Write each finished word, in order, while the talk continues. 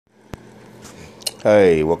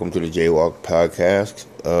Hey, welcome to the Jaywalk podcast.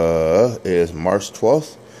 It is March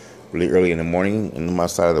 12th, really early in the morning in my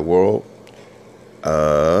side of the world.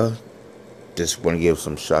 Uh, just want to give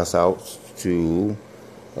some shout outs to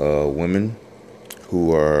women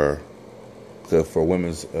who are for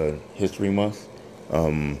Women's History Month.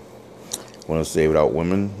 Want to say without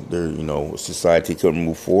women, society couldn't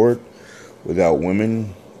move forward. Without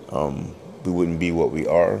women, we wouldn't be what we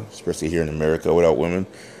are, especially here in America without women.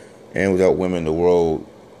 And without women, the world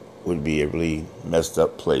would be a really messed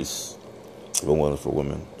up place if it wasn't for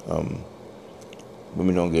women.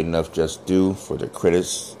 Women don't get enough just due for the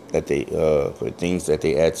credits that they for the things that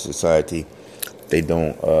they add to society. They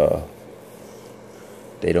don't.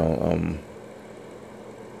 They don't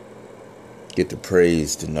get the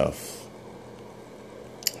praised enough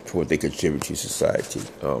for what they contribute to society.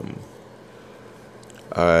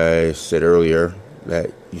 I said earlier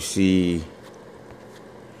that you see.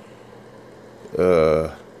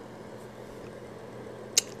 A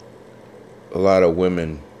lot of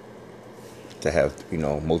women that have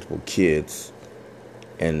multiple kids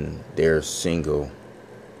and they're single.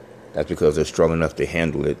 That's because they're strong enough to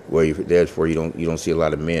handle it. Therefore you don't see a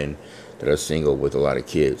lot of men that are single with a lot of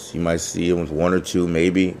kids. You might see them with one or two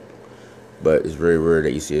maybe, but it's very rare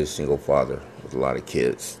that you see a single father with a lot of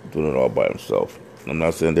kids doing it all by himself. I'm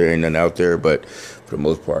not saying there ain't nothing out there, but for the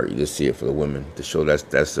most part, you just see it for the women to show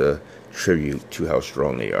that's a tribute to how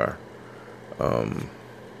strong they are.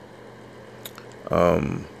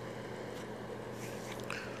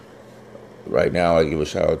 Right now, I give a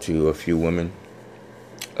shout out to a few women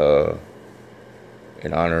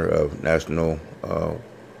in honor of National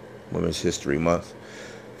Women's History Month.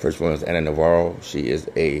 First one is Ana Navarro. She is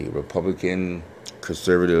a Republican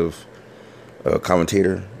conservative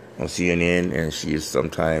commentator on CNN, and she is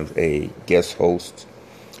sometimes a guest host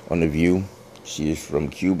on The View. She is from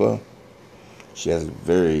Cuba. She has a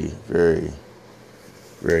very, very,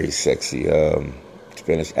 very sexy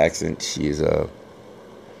Spanish accent. She is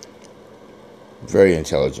very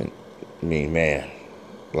intelligent. I mean, man,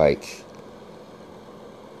 like,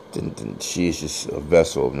 she is just a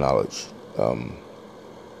vessel of knowledge.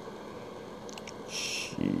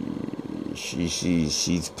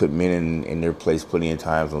 She's put men in their place plenty of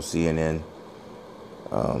times on CNN.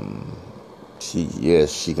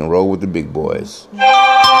 She can roll with the big boys.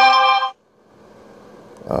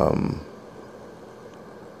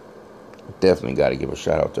 Definitely got to give a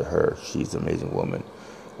shout out to her. She's an amazing woman.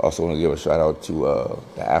 Also want to give a shout out to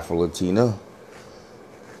the Afro-Latina,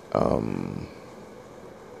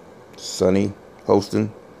 Sunny Hostin.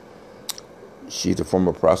 She's a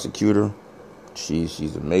former prosecutor.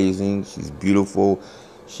 She's amazing. She's beautiful.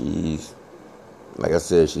 She's, like I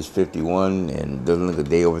said, she's 51 and doesn't look a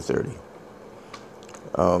day over 30.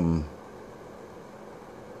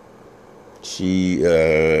 She's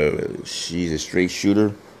a straight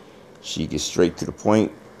shooter. She gets straight to the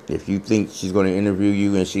point. If you think she's going to interview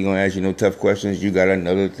you and she's going to ask you no tough questions, you got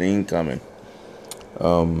another thing coming.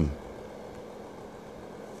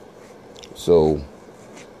 So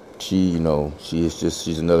she's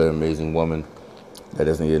another amazing woman that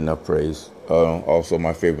doesn't get enough praise. Also,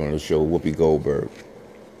 my favorite on the show, Whoopi Goldberg.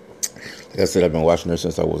 Like I said, I've been watching her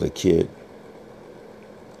since I was a kid.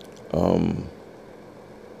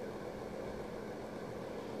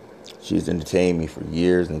 She's entertained me for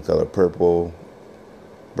years in Color Purple,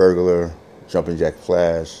 Burglar, Jumpin' Jack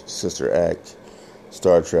Flash, Sister Act,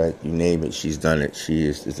 Star Trek, you name it, she's done it. She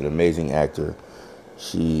is an amazing actor.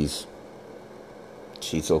 She's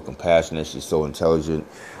so compassionate. She's so intelligent.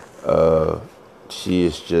 She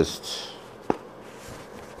is just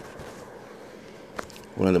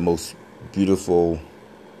one of the most beautiful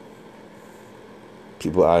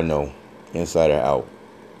people I know, inside or out.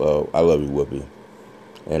 I love you, Whoopi.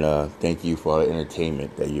 And thank you for all the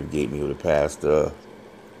entertainment that you've gave me over the past, my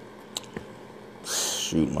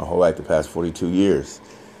whole life, the past 42 years.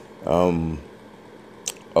 Also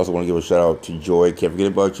want to give a shout out to Joy. Can't forget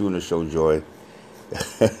about you in the show, Joy.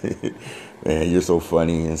 Man, you're so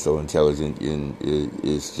funny and so intelligent, and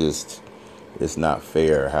it's not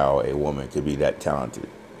fair how a woman could be that talented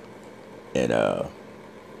and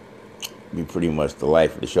be pretty much the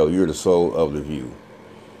life of the show. You're the soul of The View.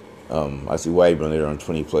 I see why you've been there on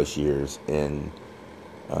 20 plus years, and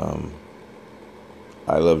I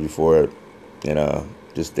love you for it. And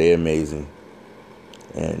just stay amazing,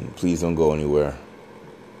 and please don't go anywhere.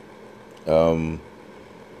 Now,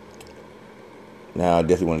 I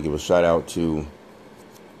definitely want to give a shout out to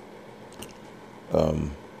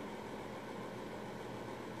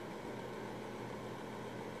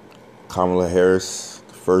Kamala Harris,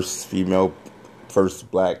 the first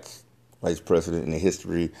black vice president in the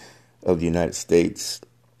history of the United States.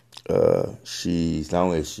 She's not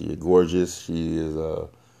only is she gorgeous, she is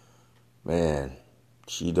man.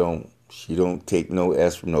 She don't take no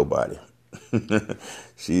S from nobody.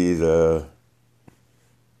 she's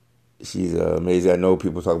she's amazing. I know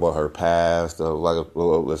people talk about her past.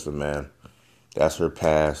 Well, listen, man, that's her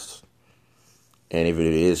past, and if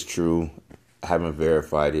it is true, I haven't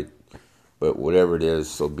verified it. But whatever it is,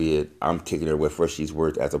 so be it. I'm taking her with what she's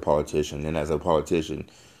worth as a politician, and as a politician,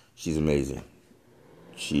 she's amazing.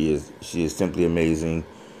 She is simply amazing.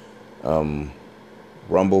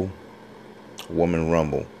 Rumble, woman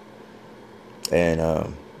rumble, and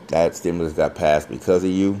that stimulus got passed because of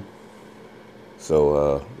you.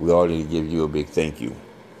 So we all need to give you a big thank you.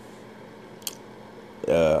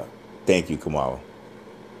 Thank you, Kamala.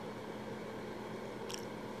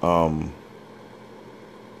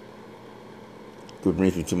 Which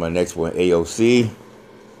brings me to my next one, AOC.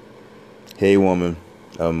 Hey, woman.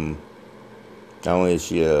 Not only is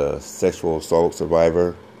she a sexual assault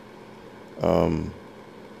survivor,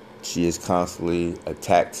 she is constantly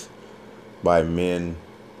attacked by men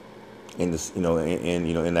in the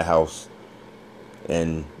in the house,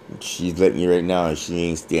 and she's letting you right now, and she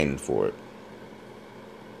ain't standing for it.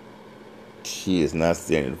 She is not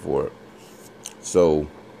standing for it. So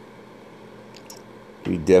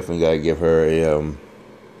we definitely gotta give her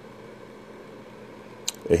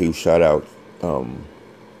a huge shout out.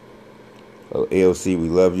 AOC, we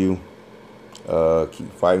love you.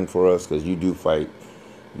 Keep fighting for us, because you do fight.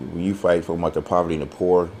 When you fight for the poverty and the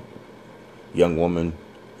poor, young woman,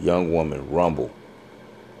 rumble.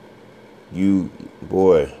 You've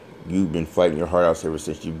been fighting your heart out ever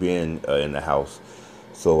since you've been in the house.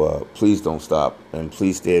 So please don't stop, and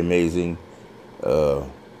please stay amazing. We're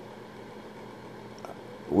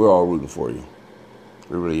all rooting for you.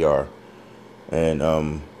 We really are.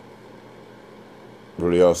 And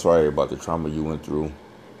really are sorry about the trauma you went through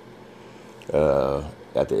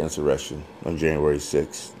at the insurrection on January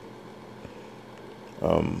 6th.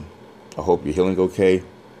 I hope you're healing okay.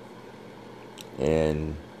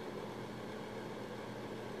 And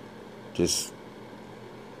just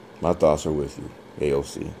my thoughts are with you,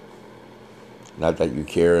 AOC. Not that you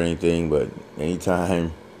care or anything, but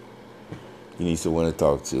anytime you need someone to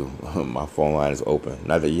talk to, my phone line is open.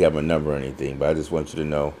 Not that you have a number or anything, but I just want you to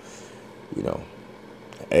know,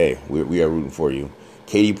 hey, we are rooting for you.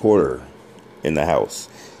 Katie Porter in the house.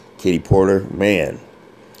 Katie Porter, man,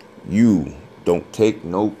 you don't take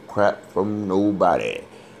no crap from nobody.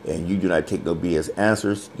 And you do not take no BS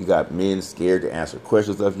answers. You got men scared to answer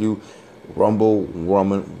questions of you. Rumble,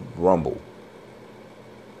 woman, rumble.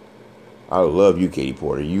 I love you, Katie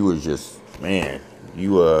Porter. You are just, man,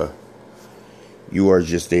 you are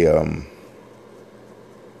just a,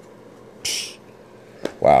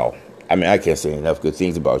 wow. I mean, I can't say enough good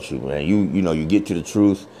things about you, man. You get to the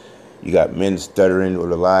truth. You got men stuttering or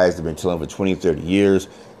the lies they've been telling for 20, 30 years.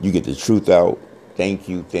 You get the truth out. Thank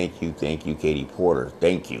you, Katie Porter.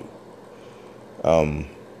 Thank you. Now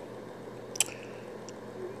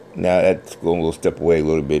that's going a little step away a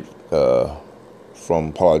little bit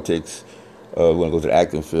from politics. We want to go to the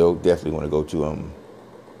acting field. Definitely want to go to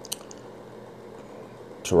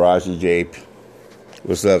Taraji J.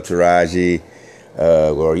 What's up, Taraji?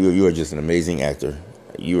 Laura, you are just an amazing actor.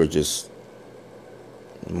 You are just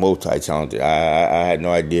multi-talented. I had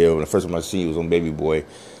no idea when the first time I seen you was on Baby Boy.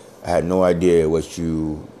 I had no idea what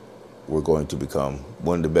you were going to become.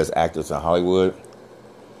 One of the best actors in Hollywood.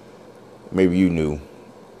 Maybe you knew,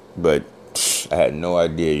 but I had no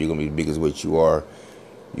idea you're going to be as big as what you are.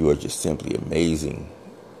 You are just simply amazing.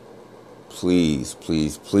 Please,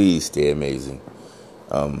 please, please stay amazing.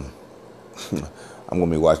 I'm going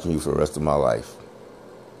to be watching you for the rest of my life.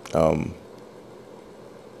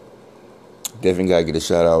 Definitely got to get a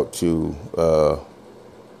shout out to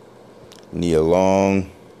Nia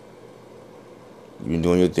Long. You've been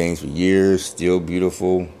doing your things for years, still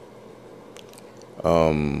beautiful.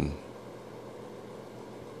 I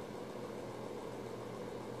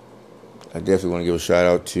definitely want to give a shout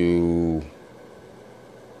out to,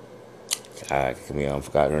 I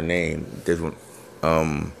forgot her name. This one,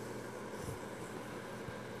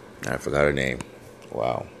 I forgot her name.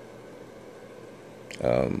 Wow.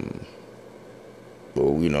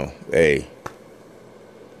 Well, hey,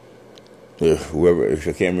 whoever, if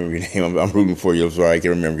I can't remember your name, I'm rooting for you. I'm sorry I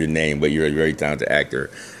can't remember your name, but you're a very talented actor.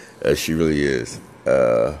 She really is.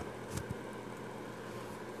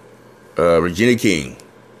 Regina King.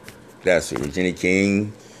 That's it, Regina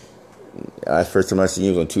King. First time I seen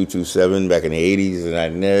you was on 227 back in the 80s, and I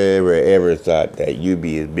never, ever thought that you'd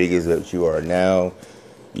be as big as what you are now.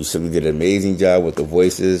 You simply did an amazing job with the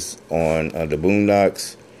voices on the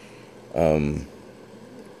Boondocks.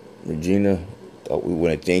 Regina, we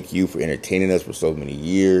want to thank you for entertaining us for so many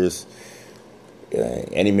years,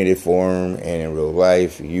 animated form and in real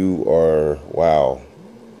life. You are wow.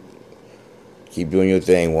 Keep doing your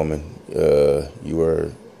thing, woman.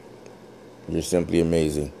 You're simply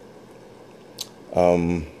amazing.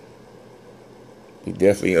 We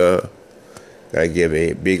definitely gotta give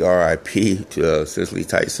a big RIP to Cicely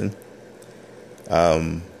Tyson.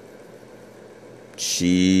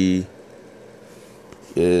 She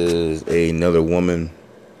is another woman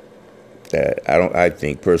that I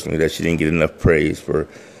think personally that she didn't get enough praise for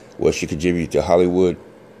what she contributed to Hollywood.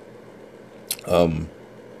 I'm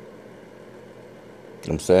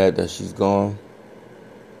sad that she's gone,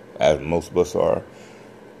 as most of us are.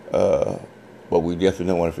 But we definitely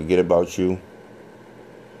don't want to forget about you.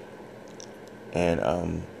 And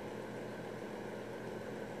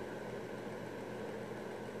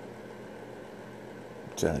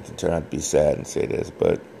trying not to be sad and say this,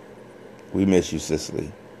 but we miss you,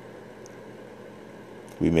 Cicely.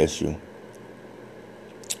 We miss you.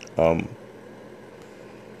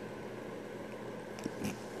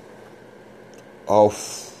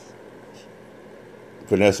 Off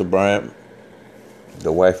Vanessa Bryant,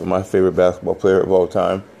 the wife of my favorite basketball player of all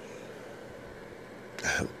time.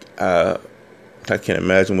 I can't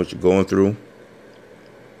imagine what you're going through,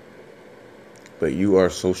 but you are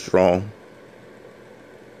so strong.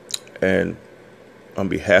 And on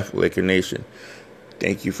behalf of Laker Nation,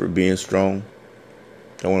 thank you for being strong.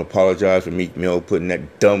 I want to apologize for Meek Mill putting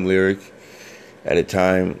that dumb lyric at a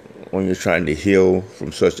time when you're trying to heal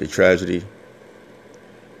from such a tragedy.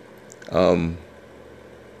 I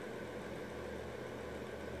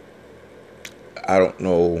don't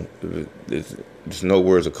know. There's no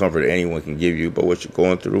words of comfort anyone can give you about what you're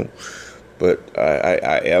going through. But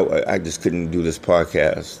I just couldn't do this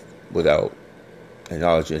podcast without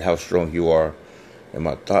acknowledging how strong you are, and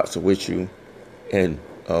my thoughts are with you. And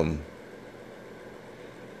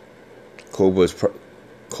Kobe's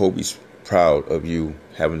proud of you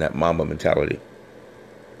having that Mamba mentality.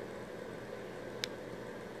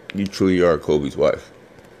 You truly are Kobe's wife.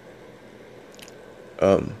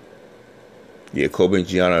 Yeah, Kobe and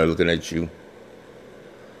Gianna are looking at you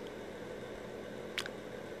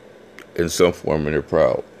in some form, and they're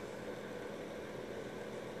proud.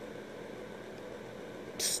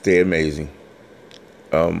 Stay amazing.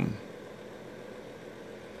 In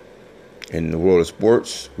the world of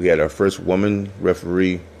sports, we had our first woman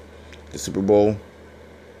referee the Super Bowl.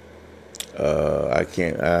 I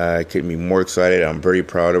couldn't be more excited. I'm very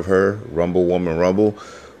proud of her. Rumble Woman Rumble.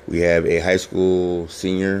 We have a high school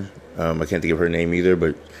senior. I can't think of her name either,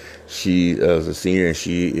 but she is a senior, and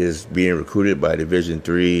she is being recruited by a Division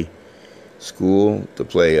III school to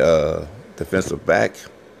play defensive back.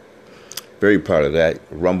 Very proud of that.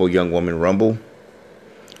 Rumble Young Woman Rumble.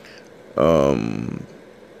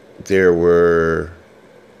 There were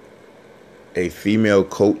a female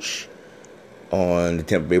coach on the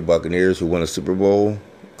Tampa Bay Buccaneers who won a Super Bowl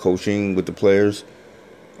coaching with the players.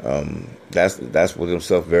 That's with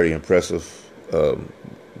himself very impressive.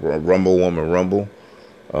 Rumble Woman Rumble.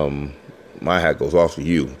 My hat goes off to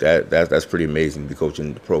you. That's pretty amazing to be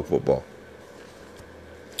coaching pro football.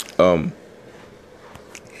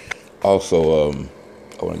 Also,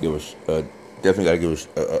 I want to give definitely got to give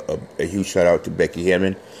a huge shout out to Becky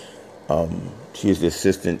Hammon. She is the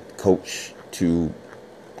assistant coach to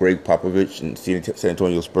Greg Popovich in San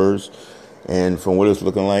Antonio Spurs, and from what it's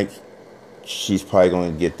looking like, she's probably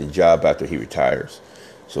going to get the job after he retires.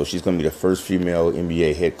 So she's going to be the first female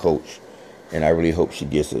NBA head coach, and I really hope she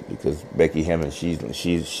gets it, because Becky Hammon, she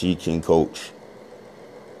can coach.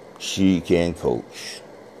 She can coach,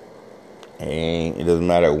 and it doesn't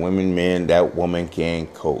matter women, men. That woman can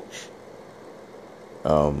coach.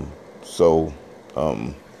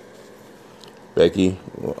 Becky,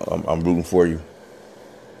 I'm rooting for you.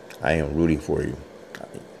 I am rooting for you,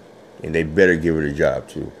 and they better give her the job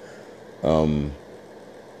too.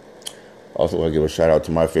 Also, want to give a shout out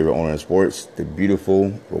to my favorite owner in sports, the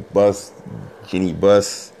beautiful, robust Jeannie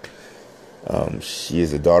Buss. She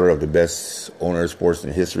is the daughter of the best owner of sports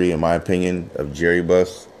in history, in my opinion, of Jerry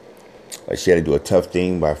Buss. She had to do a tough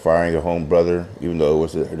thing by firing her own brother, even though it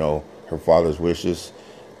was, her father's wishes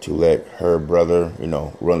to let her brother,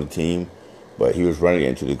 run the team. But he was running it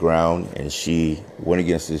into the ground, and she went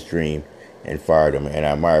against his dream and fired him. And I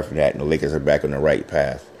admire her for that. And the Lakers are back on the right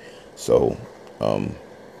path. So,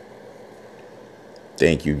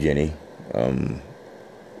 thank you, Jenny.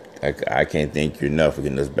 I can't thank you enough for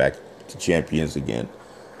getting us back to champions again.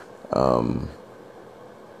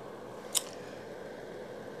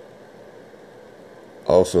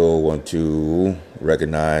 Also want to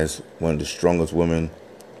recognize one of the strongest women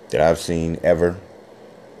that I've seen ever,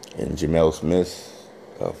 in Jamel Smith,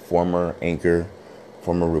 a former anchor,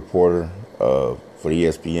 former reporter for the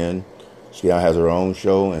ESPN. She now has her own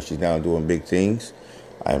show, and she's now doing big things.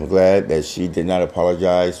 I am glad that she did not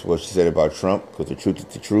apologize for what she said about Trump, because the truth is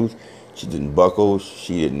the truth. She didn't buckle.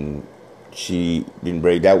 She didn't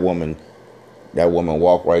break that woman. That woman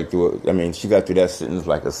walked right through it. I mean, she got through that sentence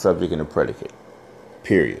like a subject and a predicate.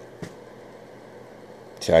 Period.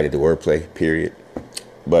 She added the wordplay. Period.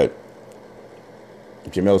 But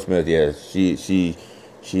Jamel Smith, yeah,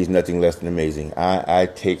 she's nothing less than amazing. I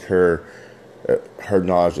take her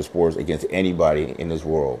knowledge of sports against anybody in this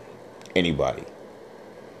world. Anybody.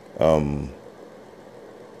 Jamel,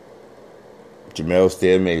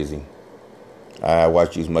 stay amazing. I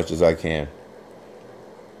watch you as much as I can.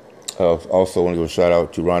 Also want to give a shout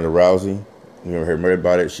out to Ronda Rousey. You never heard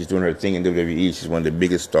about it. She's doing her thing in WWE. She's one of the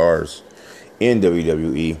biggest stars in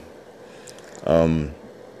WWE.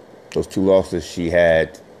 Those 2 losses she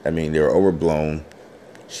had, I mean, they were overblown.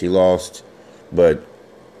 She lost, but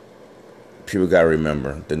people got to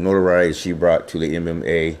remember the notoriety she brought to the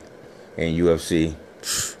MMA and UFC.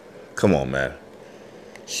 Come on, man.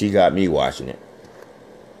 She got me watching it.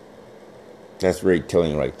 That's very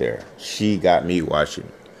telling right there. She got me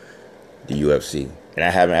watching the UFC. And I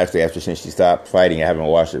haven't actually, since she stopped fighting, I haven't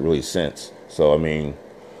watched it really since. So, I mean,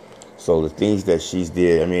 so the things that she's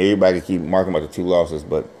did, I mean, everybody can keep marking about the 2 losses,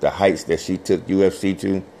 but the heights that she took UFC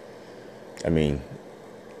to, I mean,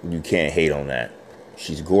 you can't hate on that.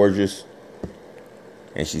 She's gorgeous,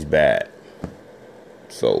 and she's bad.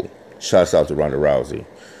 So, shouts out to Ronda Rousey.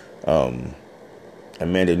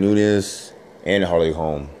 Amanda Nunes and Holly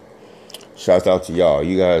Holm. Shouts out to y'all.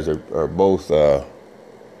 You guys are both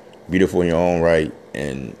beautiful in your own right,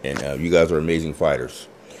 and you guys are amazing fighters.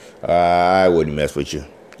 I wouldn't mess with you.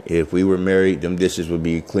 If we were married, them dishes would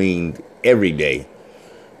be cleaned every day.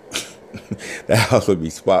 The house would be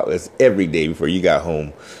spotless every day before you got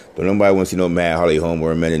home. But nobody wants to know Matt Holly Holm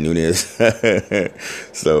or Amanda Nunes.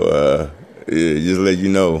 So just let you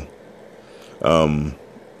know.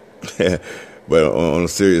 But on a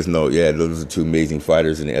serious note, yeah, those are 2 amazing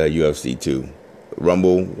fighters in the UFC too.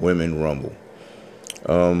 Rumble, women rumble.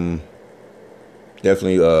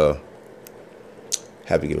 Definitely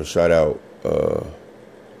have to give a shout out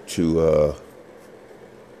to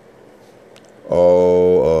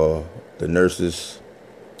all the nurses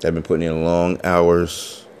that have been putting in long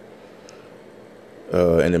hours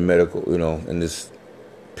in the medical, in this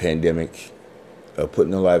pandemic,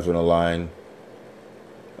 putting their lives on the line,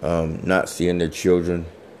 not seeing their children,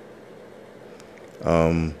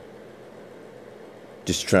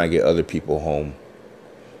 just trying to get other people home.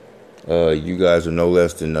 You guys are no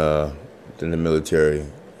less than the military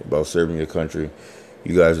about serving your country.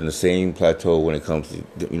 You guys are in the same plateau when it comes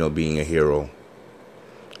to being a hero.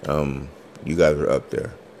 You guys are up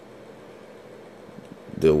there.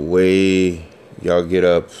 The way y'all get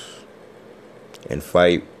up and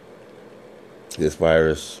fight this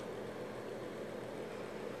virus,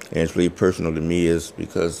 and it's really personal to me, is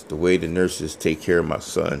because the way the nurses take care of my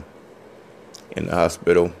son in the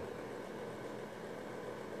hospital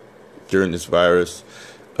during this virus,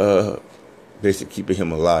 basically keeping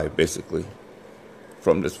him alive, basically,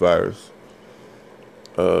 from this virus.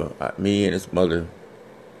 Me and his mother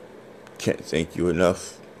can't thank you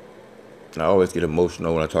enough. And I always get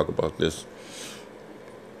emotional when I talk about this,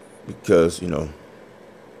 because,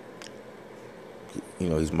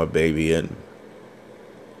 he's my baby, and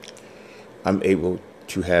I'm able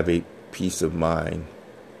to have a peace of mind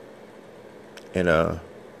and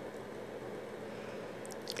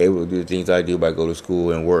able to do the things I do by go to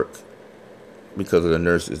school and work because of the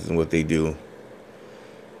nurses and what they do.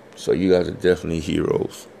 So you guys are definitely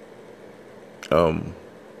heroes.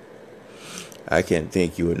 I can't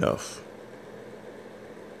thank you enough.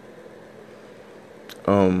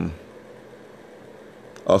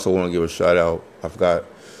 Also want to give a shout out, I forgot,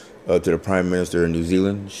 to the Prime Minister of New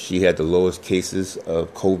Zealand. She had the lowest cases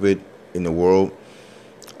of COVID in the world.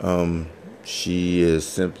 She is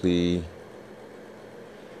simply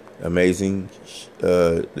amazing.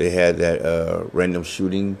 They had that random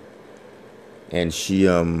shooting, and she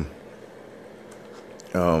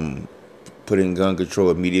put in gun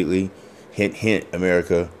control immediately. Hint, hint,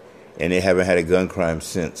 America. And they haven't had a gun crime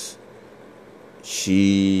since.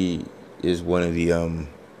 She is one of the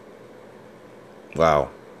wow.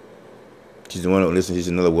 She's the one. Listen, she's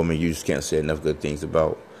another woman you just can't say enough good things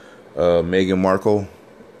about. Meghan Markle.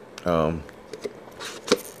 I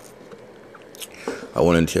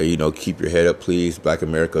want to tell you, keep your head up, please. Black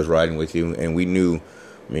America is riding with you, and we knew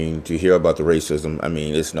I mean, to hear about the racism, I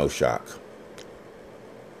mean, it's no shock.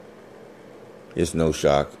 It's no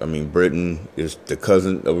shock. I mean, Britain is the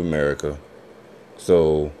cousin of America,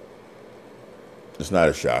 so it's not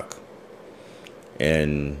a shock.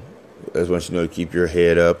 And I just want you to know to keep your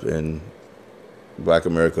head up, and Black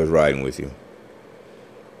America is riding with you.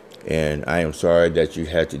 And I am sorry that you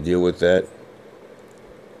had to deal with that.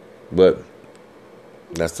 But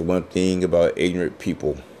that's the one thing about ignorant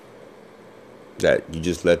people, that you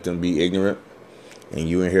just let them be ignorant, and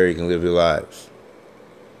you and Harry can live your lives.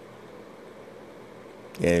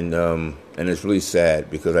 And it's really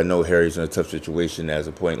sad, because I know Harry's in a tough situation as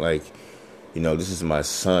a point, like, this is my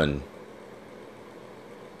son.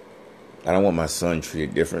 I don't want my son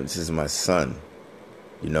treated different. This is my son,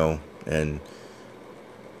 and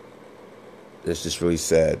it's just really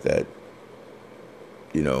sad that,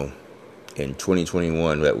 in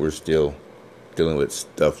 2021 that we're still dealing with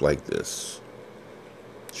stuff like this.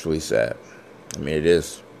 It's really sad. I mean, it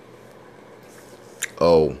is.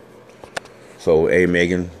 Oh, so, hey,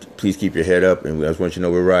 Megan, please keep your head up, and I just want you to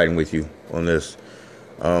know we're riding with you on this.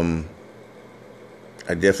 I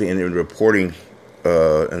definitely ended up reporting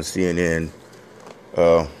on CNN,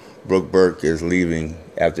 Brooke Burke is leaving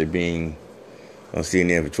after being on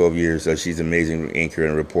CNN for 12 years. She's an amazing anchor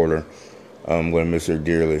and reporter. I'm going to miss her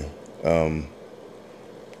dearly.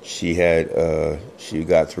 She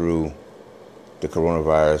got through the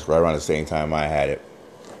coronavirus right around the same time I had it.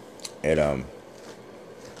 And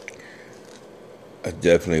I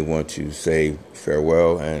definitely want to say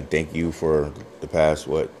farewell and thank you for the past,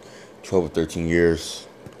 12 or 13 years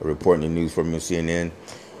of reporting the news for me on CNN.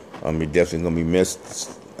 You're definitely going to be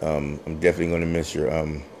missed. I'm definitely going to miss your,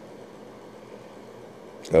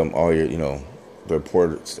 all your, the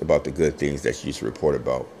reports about the good things that you used to report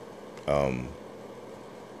about.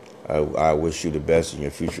 I wish you the best in your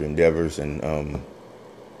future endeavors, and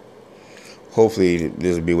hopefully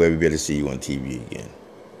this will be a way we be able to see you on TV again.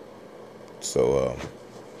 So,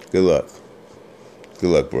 good luck. Good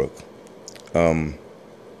luck, Brooke. On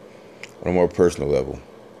a more personal level,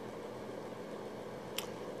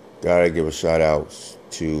 gotta give a shout out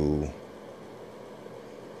to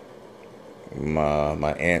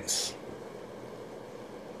my aunts.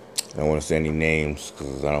 I don't want to say any names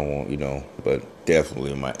because I don't want, but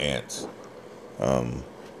definitely my aunts.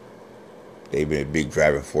 They've been a big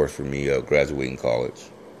driving force for me graduating college.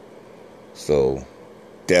 So,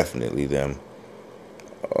 definitely them.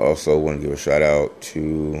 I also want to give a shout out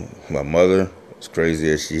to my mother, as crazy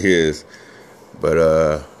as she is. But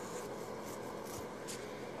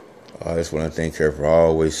I just want to thank her for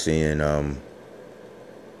always seeing, no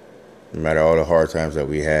matter all the hard times that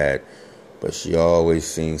we had, but she always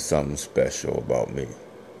seen something special about me.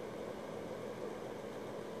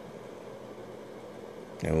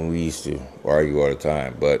 And we used to argue all the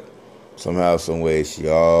time, but somehow, some way, she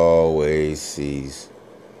always sees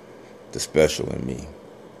the special in me.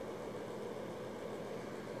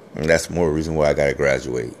 And that's more reason why I got to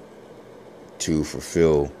graduate, to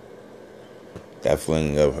fulfill that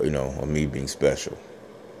feeling of, of me being special.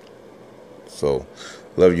 So,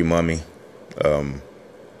 love you, Mommy.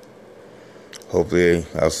 Hopefully,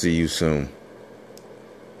 I'll see you soon.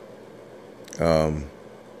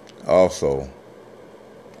 Also,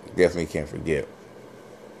 definitely can't forget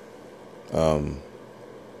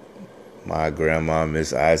my grandma,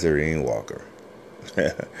 Miss Izarine Walker.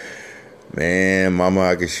 Man, Mama,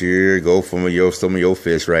 I could sure go for some of your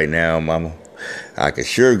fish right now, Mama. I could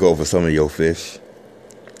sure go for some of your fish.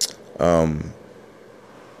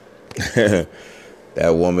 That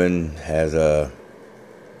woman has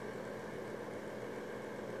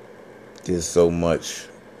did so much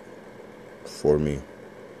for me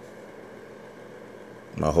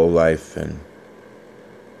my whole life, and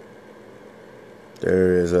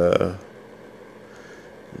there is no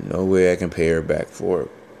way I can pay her back for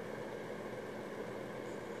it.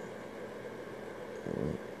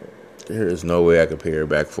 There is no way I can pay her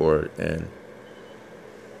back for it. And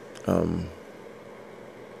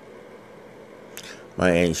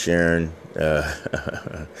my Aunt Sharon,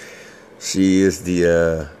 she is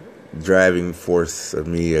the driving force of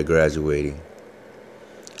me graduating.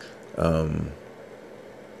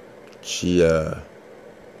 She,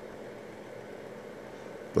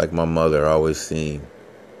 like my mother, always seen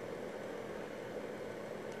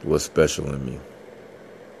what's special in me.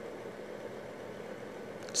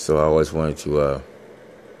 So I always wanted to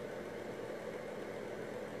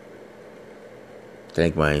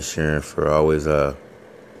thank my insurance for always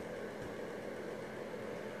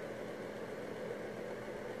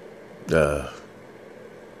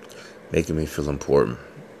making me feel important.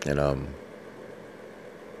 And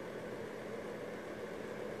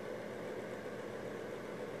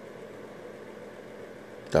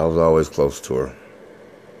I was always close to her.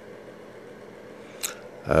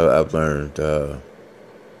 I've learned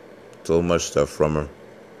so much stuff from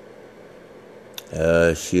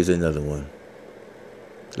her. She's another one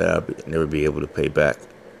that I'll never be able to pay back.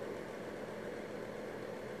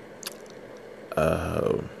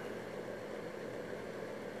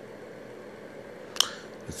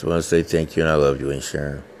 Just want to say thank you and I love you, Aunt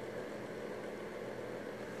Sharon.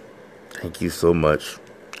 Thank you so much.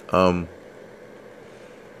 The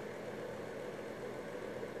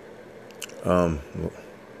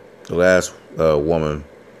last woman,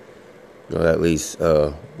 at least,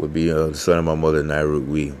 would be the son of my mother, Nairut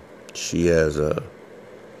Wee. She has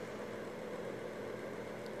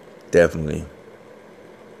definitely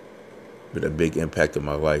been a big impact in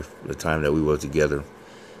my life. The time that we were together,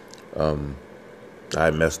 I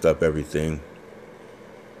messed up everything,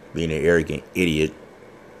 being an arrogant idiot.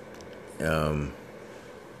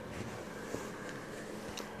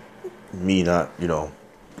 Me not,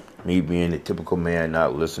 me being a typical man,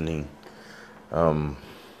 not listening. And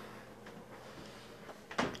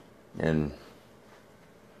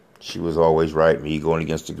she was always right, me going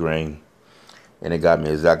against the grain. And it got me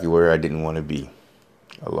exactly where I didn't want to be,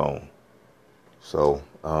 alone. So,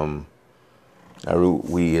 Nairut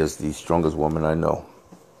Wee is the strongest woman I know.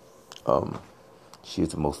 She is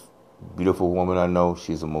the most beautiful woman I know.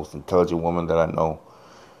 She's the most intelligent woman that I know.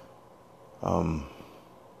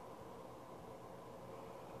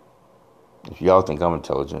 If y'all think I'm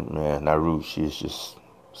intelligent, man, Nairut, she is just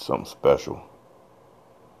something special.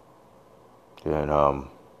 And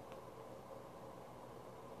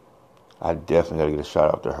I definitely got to get a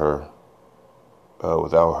shout out to her.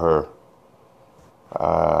 Without her,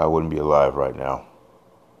 I wouldn't be alive right now.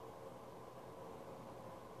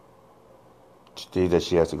 The that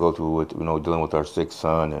she has to go through with, dealing with our sick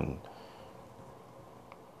son and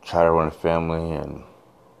try to run a family, and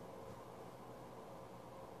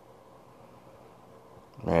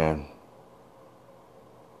man,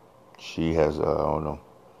 she has I don't know.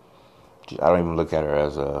 I don't even look at her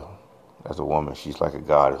as a woman. She's like a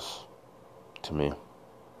goddess to me.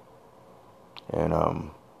 And I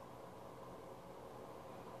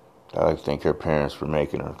like to thank her parents for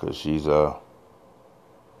making her, because she's I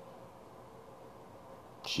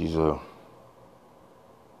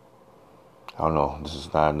don't know, this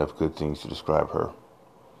is not enough good things to describe her.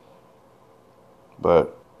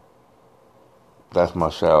 But that's my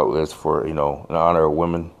shout out list for, in honor of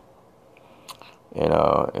women.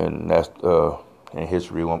 And that's in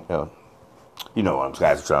history, I'm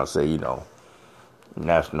guys trying to say,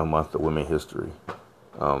 National Month of Women History.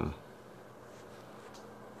 I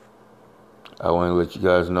want to let you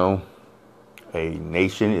guys know, a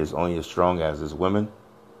nation is only as strong as its women.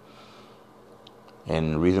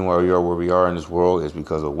 And the reason why we are where we are in this world is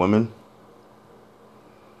because of women.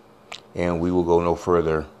 And we will go no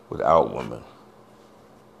further without women.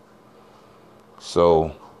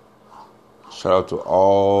 So, shout out to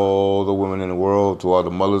all the women in the world, to all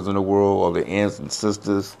the mothers in the world, all the aunts and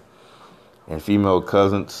sisters and female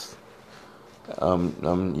cousins. Keep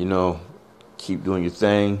doing your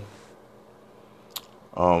thing.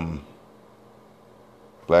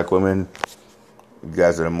 Black women, you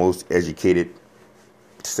guys are the most educated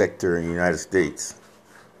sector in the United States.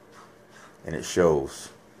 And it shows.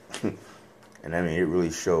 And I mean, it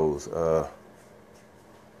really shows.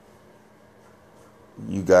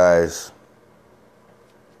 You guys,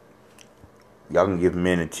 y'all can give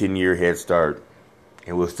men a 10-year head start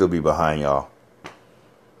and we'll still be behind y'all.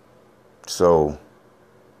 So,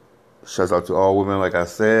 shouts out to all women, like I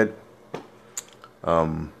said.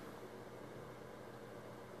 I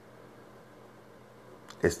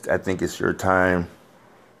think it's your time.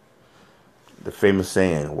 The famous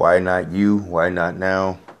saying, why not you? Why not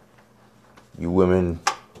now? You women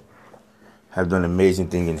have done amazing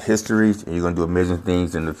things in history, and you're going to do amazing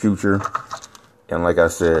things in the future. And like I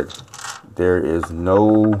said, there is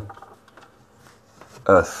no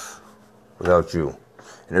us without you.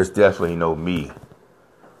 And there's definitely no me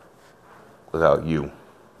without you.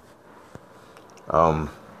 The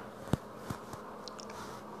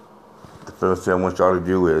first thing I want y'all to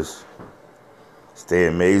do is stay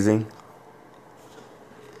amazing.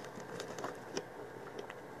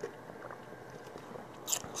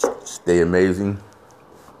 Stay amazing.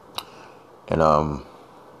 And I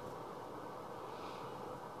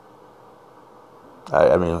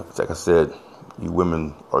mean, like I said, you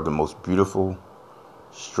women are the most beautiful,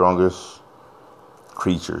 strongest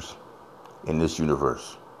creatures in this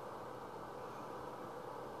universe.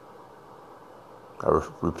 I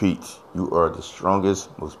repeat, you are the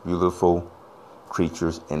strongest, most beautiful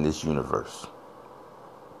creatures in this universe.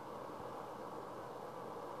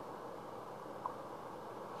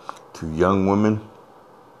 to young women,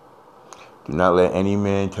 do not let any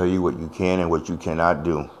man tell you what you can and what you cannot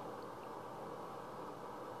do.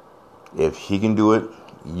 If he can do it,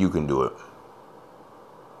 you can do it.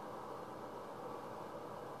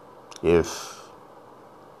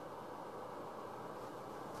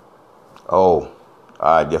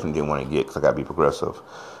 I definitely didn't want to get, because I got to be progressive.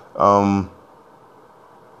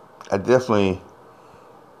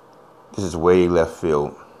 This is way left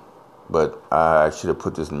field, but I should have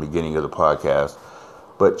put this in the beginning of the podcast.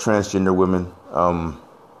 But transgender women, I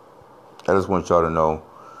just want y'all to know,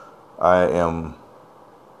 I am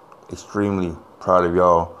extremely proud of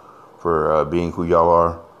y'all for being who y'all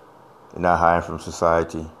are and not hiding from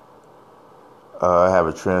society. I have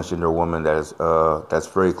a transgender woman that's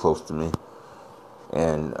very close to me,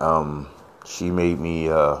 and she made me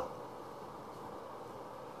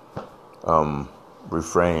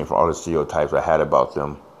refrain from all the stereotypes I had about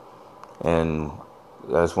them. And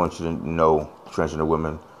I just want you to know, transgender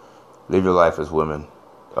women, live your life as women.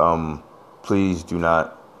 Please do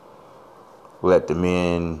not let the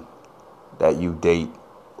men that you date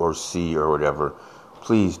or see or whatever,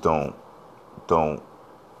 please don't,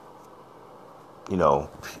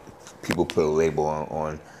 people put a label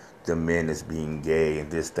on the men as being gay and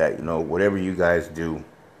this, that, whatever you guys do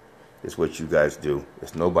is what you guys do.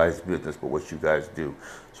 It's nobody's business but what you guys do.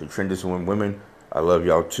 So transgender women, I love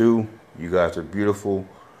y'all too. You guys are beautiful,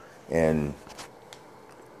 and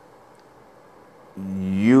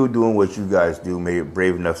you doing what you guys do made it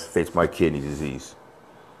brave enough to face my kidney disease.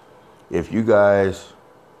 If you ladies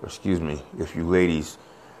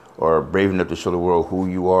are brave enough to show the world who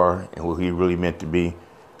you are and who you really meant to be,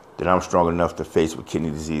 then I'm strong enough to face the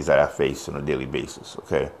kidney disease that I face on a daily basis,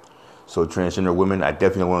 okay? So transgender women, I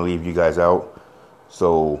definitely want to leave you guys out.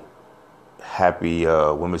 So happy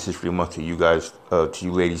Women's History Month to you guys, to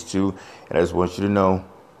you ladies too. And I just want you to know,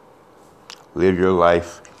 live your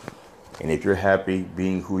life. And if you're happy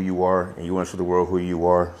being who you are and you want to show the world who you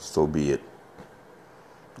are, so be it.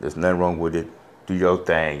 There's nothing wrong with it. Do your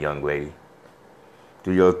thing, young lady.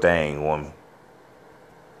 Do your thing, woman.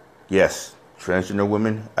 Yes, transgender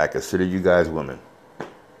women, I consider you guys women.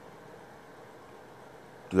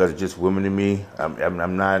 You guys are just women to me.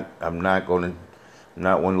 I'm not one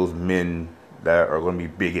of those men that are going to be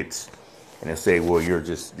bigots and then say, well, you're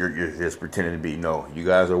just pretending to be. No, you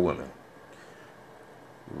guys are women.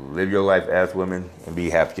 Live your life as women and be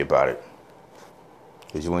happy about it,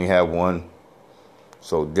 because you only have one.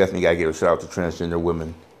 So definitely gotta give a shout out to transgender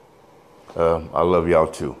women. I love y'all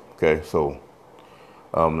too. Okay, so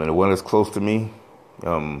and the one that's close to me,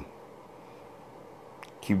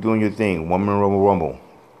 keep doing your thing. Woman Rumble.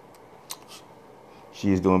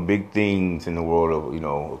 She is doing big things in the world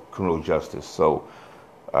of criminal justice. So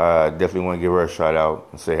I definitely want to give her a shout out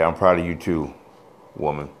and say, hey, I'm proud of you too,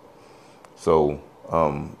 woman. So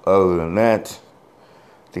other than that,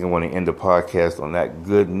 I think I want to end the podcast on that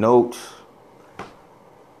good note.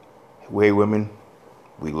 Hey, women,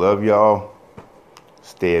 we love y'all.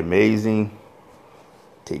 Stay amazing.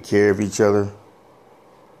 Take care of each other.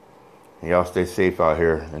 And y'all stay safe out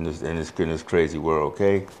here in this crazy world,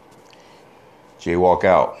 okay? Jaywalk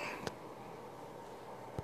out.